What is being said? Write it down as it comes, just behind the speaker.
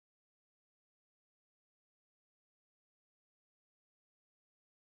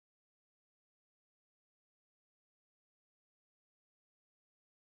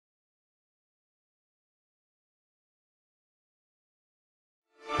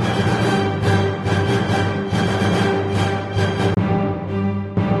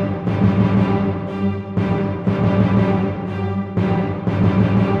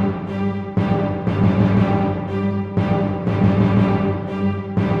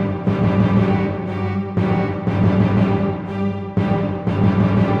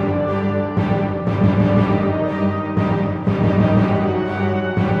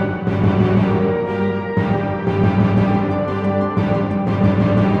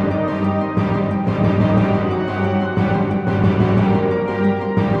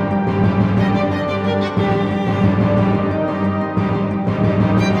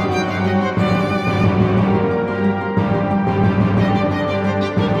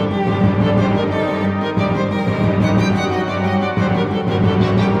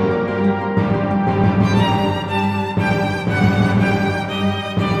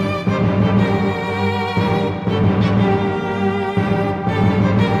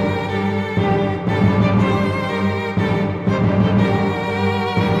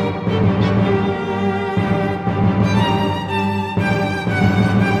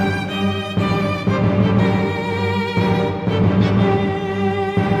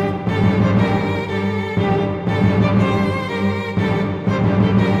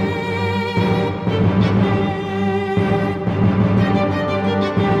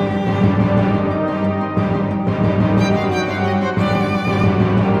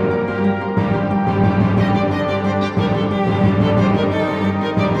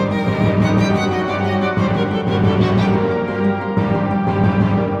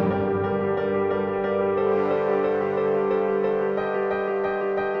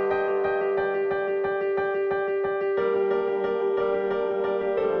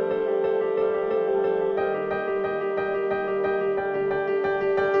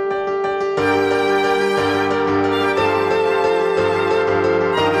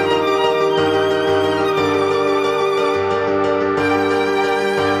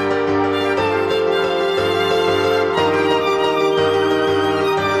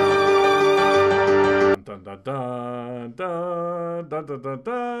Hey,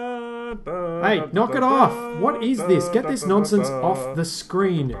 knock it off! What is this? Get this nonsense off the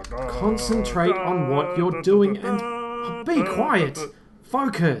screen. Concentrate on what you're doing and... Oh, be quiet!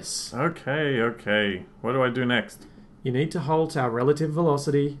 Focus! Okay. What do I do next? You need to halt our relative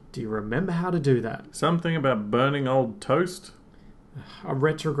velocity. Do you remember how to do that? Something about burning old toast? A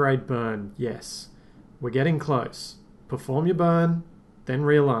retrograde burn, yes. We're getting close. Perform your burn, then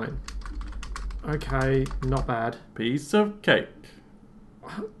realign. Okay, not bad. Piece of cake.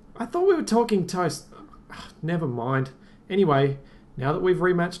 I thought we were talking toast. Never mind. Anyway, now that we've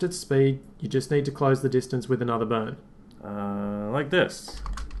rematched its speed, you just need to close the distance with another burn. Like this.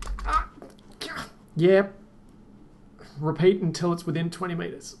 Yep. Repeat until it's within 20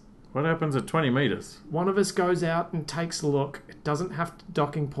 meters. What happens at 20 meters? One of us goes out and takes a look. It doesn't have to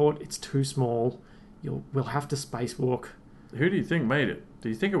docking port, it's too small. We'll have to spacewalk. Who do you think made it? Do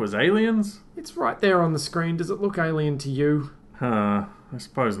you think it was aliens? It's right there on the screen. Does it look alien to you? I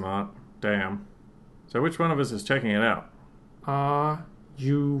suppose not. Damn. So which one of us is checking it out? Are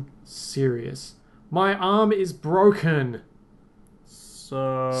you serious? My arm is broken.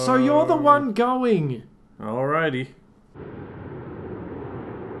 So you're the one going. Alrighty.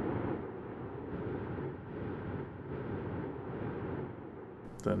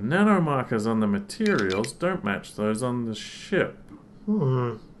 The nanomarkers on the materials don't match those on the ship.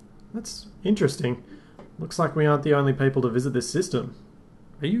 That's interesting. Looks like we aren't the only people to visit this system.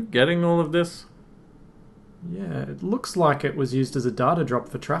 Are you getting all of this? Yeah, it looks like it was used as a data drop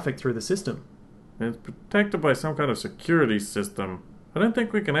for traffic through the system. It's protected by some kind of security system. I don't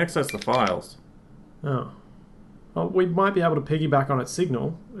think we can access the files. Oh. Well, we might be able to piggyback on its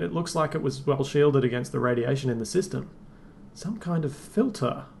signal. It looks like it was well shielded against the radiation in the system. Some kind of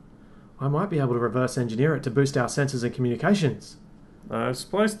filter. I might be able to reverse engineer it to boost our sensors and communications. I've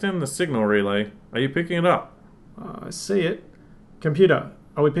spliced in the signal relay. Are you picking it up? I see it. Computer,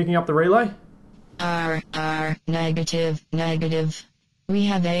 are we picking up the relay? Negative. We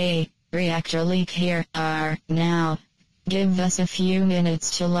have a reactor leak here. Now. Give us a few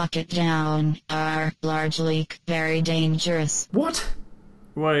minutes to lock it down. Large leak, very dangerous. What?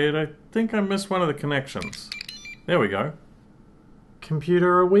 Wait, I think I missed one of the connections. There we go.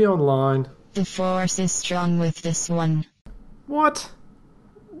 Computer, are we online? The force is strong with this one. What?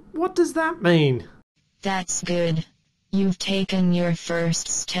 What does that mean? That's good. You've taken your first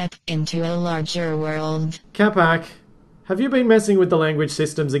step into a larger world. Capac, have you been messing with the language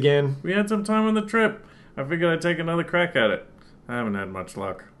systems again? We had some time on the trip. I figured I'd take another crack at it. I haven't had much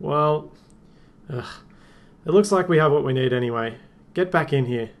luck. Well, it looks like we have what we need anyway. Get back in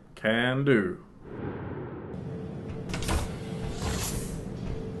here. Can do.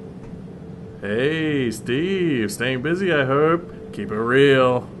 Hey, Steve. Staying busy, I hope. Keep it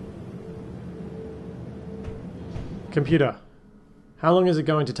real. Computer, how long is it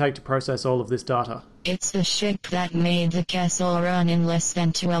going to take to process all of this data? It's the ship that made the Kessel run in less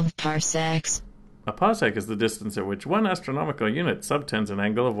than 12 parsecs. A parsec is the distance at which one astronomical unit subtends an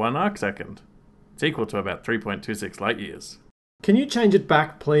angle of 1 arcsecond. It's equal to about 3.26 light years. Can you change it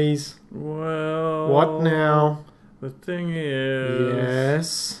back, please? Well... What now? The thing is...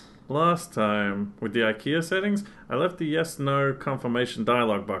 Yes? Last time, with the IKEA settings, I left the yes-no confirmation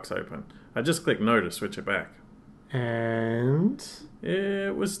dialog box open. I just clicked no to switch it back. And?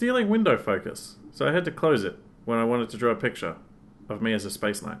 It was stealing window focus, so I had to close it when I wanted to draw a picture of me as a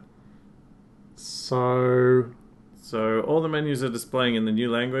space knight. So all the menus are displaying in the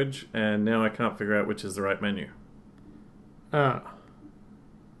new language, and now I can't figure out which is the right menu.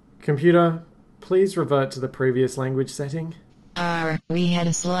 Computer, please revert to the previous language setting. We had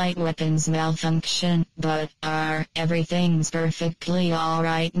a slight weapons malfunction, but everything's perfectly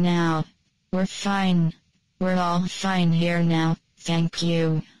alright now. We're fine. We're all fine here now, thank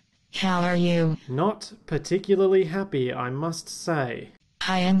you. How are you? Not particularly happy, I must say.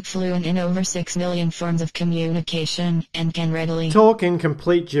 I am fluent in over 6 million forms of communication, and can readily talk in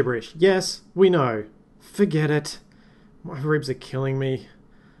complete gibberish. Yes, we know. Forget it. My ribs are killing me.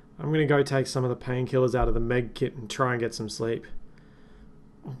 I'm gonna go take some of the painkillers out of the Meg kit and try and get some sleep.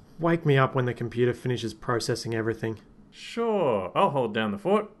 Wake me up when the computer finishes processing everything. Sure, I'll hold down the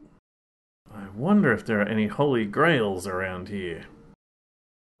fort. I wonder if there are any holy grails around here.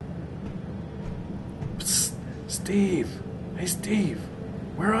 Psst, Steve! Hey, Steve!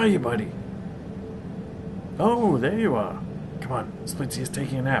 Where are you, buddy? Oh, there you are. Come on, Splitsie is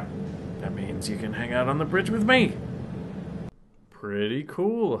taking a nap. That means you can hang out on the bridge with me. Pretty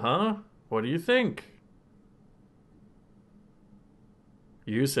cool, huh? What do you think?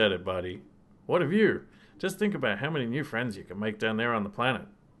 You said it, buddy. What of you? Just think about how many new friends you can make down there on the planet.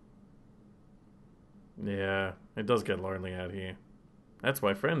 Yeah, it does get lonely out here. That's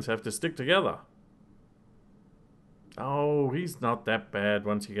why friends have to stick together. Oh, he's not that bad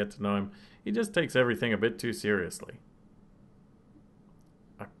once you get to know him. He just takes everything a bit too seriously.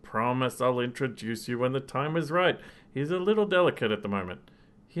 I promise I'll introduce you when the time is right. He's a little delicate at the moment.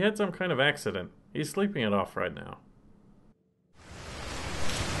 He had some kind of accident. He's sleeping it off right now.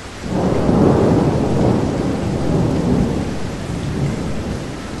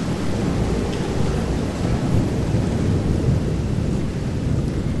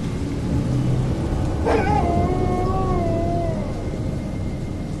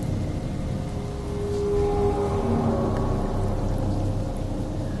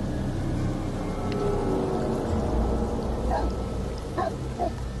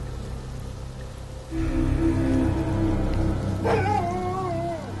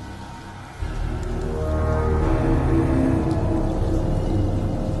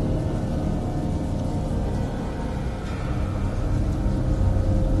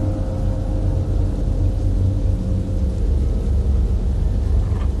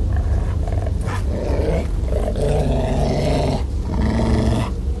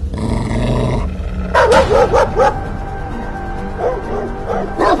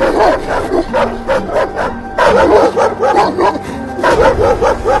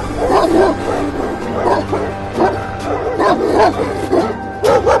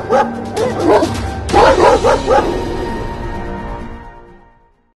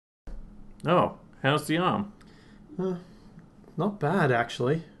 Oh, how's the arm? Not bad,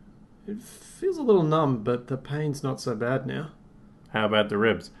 actually. It feels a little numb, but the pain's not so bad now. How about the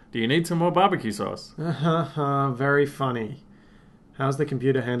ribs? Do you need some more barbecue sauce? Very funny. How's the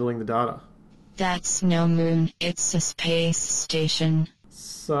computer handling the data? That's no moon, it's a space station.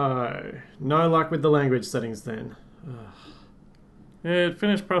 So, no luck with the language settings then. It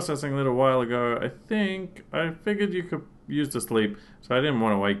finished processing a little while ago. I figured you could use to sleep, so I didn't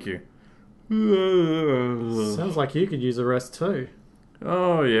want to wake you. Sounds like you could use a rest too.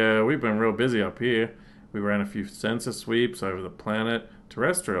 Oh yeah, we've been real busy up here. We ran a few sensor sweeps over the planet.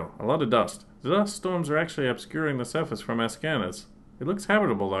 Terrestrial, a lot of dust. The dust storms are actually obscuring the surface from our scanners. It looks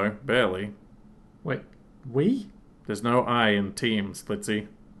habitable though, barely. Wait, we? There's no I in team, Splitsie.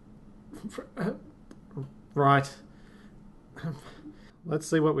 Right. Let's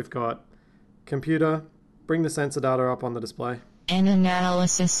see what we've got. Computer, bring the sensor data up on the display. An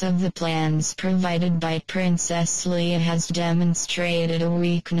analysis of the plans provided by Princess Leia has demonstrated a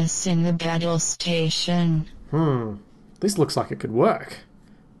weakness in the battle station. This looks like it could work.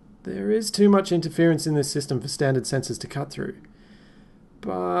 There is too much interference in this system for standard sensors to cut through.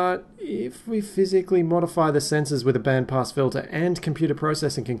 But if we physically modify the sensors with a bandpass filter and computer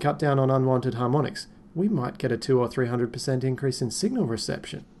processing can cut down on unwanted harmonics, we might get a 200 or 300% increase in signal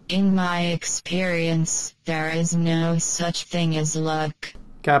reception. In my experience, there is no such thing as luck.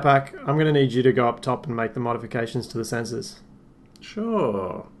 Capac, I'm going to need you to go up top and make the modifications to the sensors.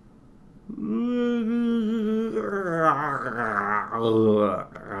 Sure.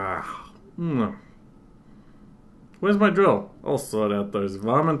 Where's my drill? I'll sort out those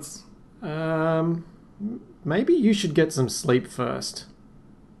varmints. Maybe you should get some sleep first.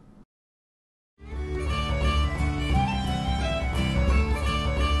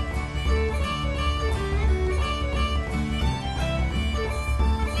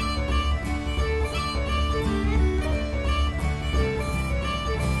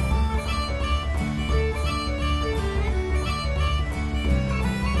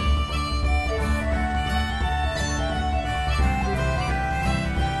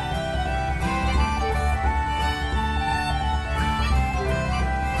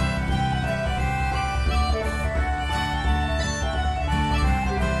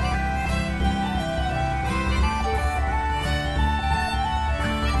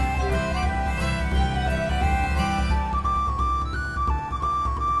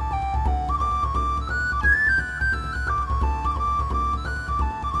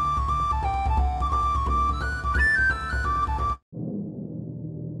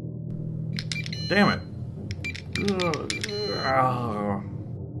 Damn it.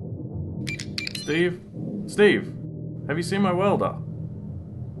 Steve, have you seen my welder?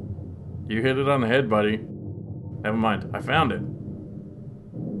 You hit it on the head, buddy. Never mind, I found it.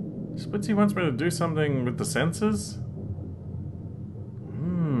 Splitsie wants me to do something with the sensors?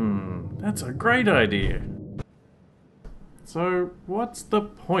 That's a great idea. So, what's the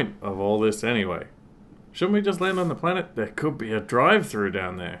point of all this anyway? Shouldn't we just land on the planet? There could be a drive-through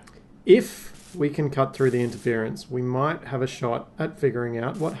down there. If we can cut through the interference, we might have a shot at figuring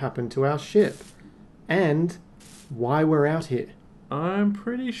out what happened to our ship and why we're out here. I'm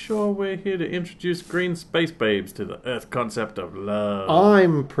pretty sure we're here to introduce green space babes to the Earth concept of love.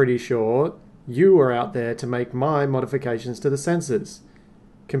 I'm pretty sure you were out there to make my modifications to the sensors.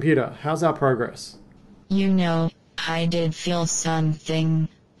 Computer, how's our progress? You know, I did feel something.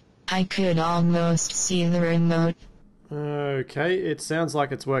 I could almost see the remote. Okay, it sounds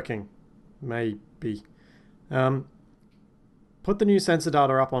like it's working. Maybe. Put the new sensor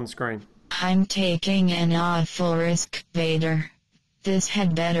data up on screen. I'm taking an awful risk, Vader. This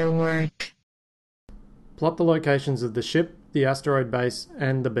had better work. Plot the locations of the ship, the asteroid base,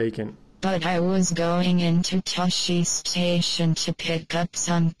 and the beacon. But I was going into Toshi Station to pick up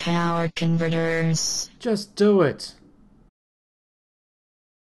some power converters. Just do it.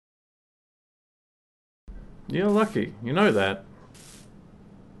 You're lucky, you know that.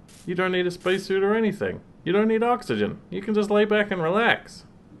 You don't need a spacesuit or anything. You don't need oxygen. You can just lay back and relax.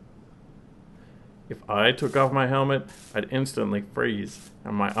 If I took off my helmet, I'd instantly freeze,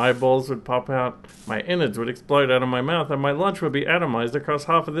 and my eyeballs would pop out, my innards would explode out of my mouth, and my lunch would be atomized across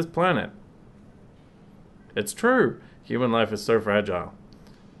half of this planet. It's true, human life is so fragile.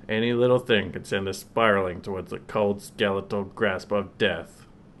 Any little thing could send us spiraling towards the cold skeletal grasp of death.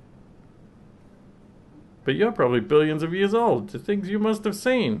 But you're probably billions of years old, the things you must have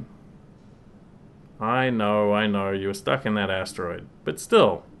seen. I know, you were stuck in that asteroid, but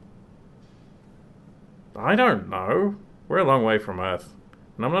still. I don't know. We're a long way from Earth,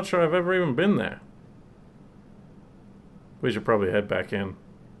 and I'm not sure I've ever even been there. We should probably head back in.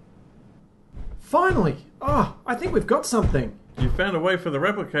 Finally! Oh, I think we've got something. You found a way for the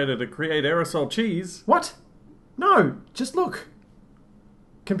replicator to create aerosol cheese? What? No, just look.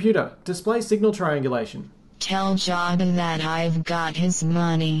 Computer, display signal triangulation. Tell Jabba that I've got his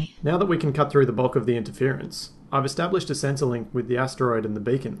money. Now that we can cut through the bulk of the interference, I've established a sensor link with the asteroid and the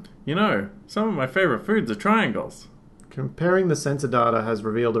beacon. You know, some of my favorite foods are triangles. Comparing the sensor data has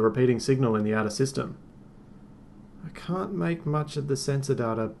revealed a repeating signal in the outer system. I can't make much of the sensor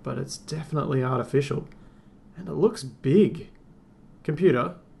data, but it's definitely artificial. And it looks big.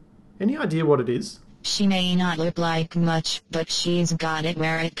 Computer, any idea what it is? She may not look like much, but she's got it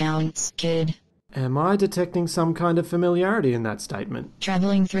where it counts, kid. Am I detecting some kind of familiarity in that statement?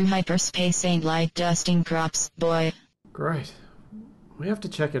 Traveling through hyperspace ain't like dusting crops, boy. Great. We have to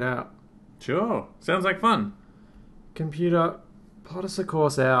check it out. Sure, sounds like fun. Computer, plot us a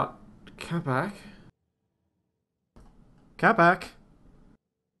course out. Capac? Capac?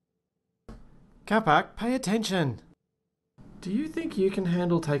 Capac, pay attention. Do you think you can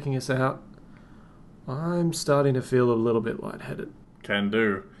handle taking us out? I'm starting to feel a little bit lightheaded. Can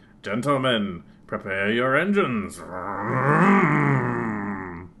do. Gentlemen, prepare your engines.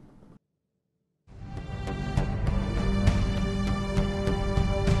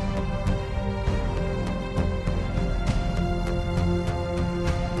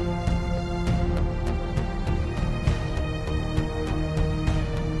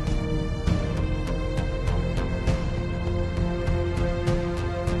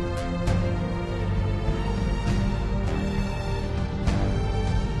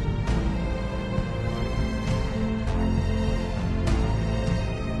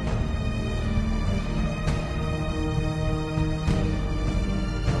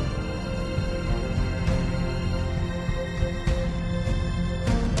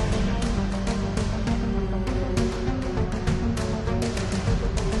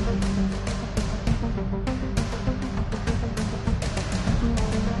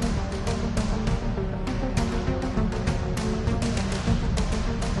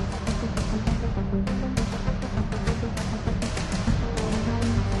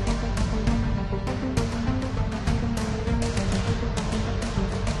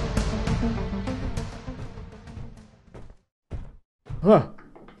 Huh.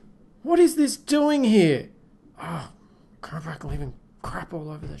 What is this doing here? Oh, Capac leaving crap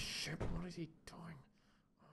all over the ship. What is he doing?